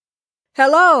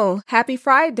Hello, happy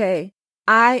Friday.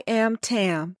 I am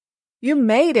Tam. You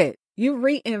made it. You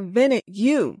reinvented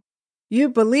you. You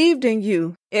believed in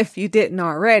you if you didn't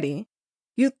already.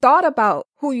 You thought about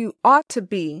who you ought to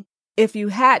be if you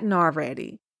hadn't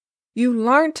already. You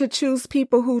learned to choose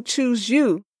people who choose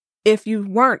you if you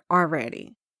weren't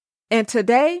already. And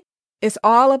today, it's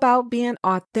all about being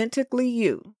authentically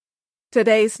you.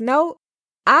 Today's note,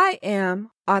 I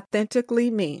am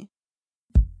authentically me.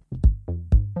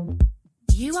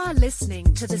 You are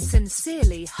listening to the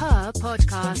Sincerely Her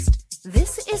podcast.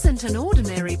 This isn't an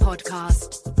ordinary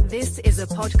podcast. This is a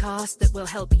podcast that will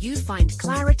help you find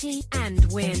clarity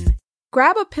and win.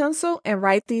 Grab a pencil and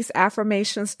write these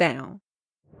affirmations down.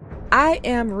 I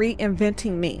am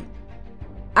reinventing me.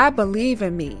 I believe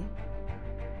in me.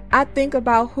 I think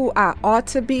about who I ought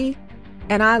to be,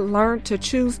 and I learn to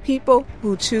choose people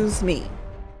who choose me.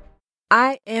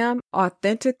 I am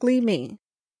authentically me.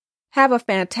 Have a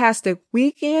fantastic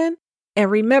weekend,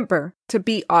 and remember to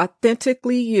be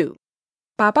authentically you.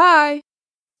 Bye-bye.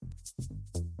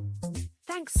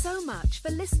 Thanks so much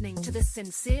for listening to the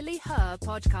Sincerely Her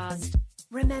podcast.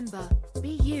 Remember,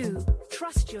 be you,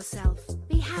 trust yourself,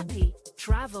 be happy,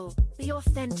 travel, be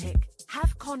authentic,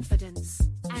 have confidence,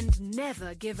 and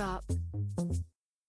never give up.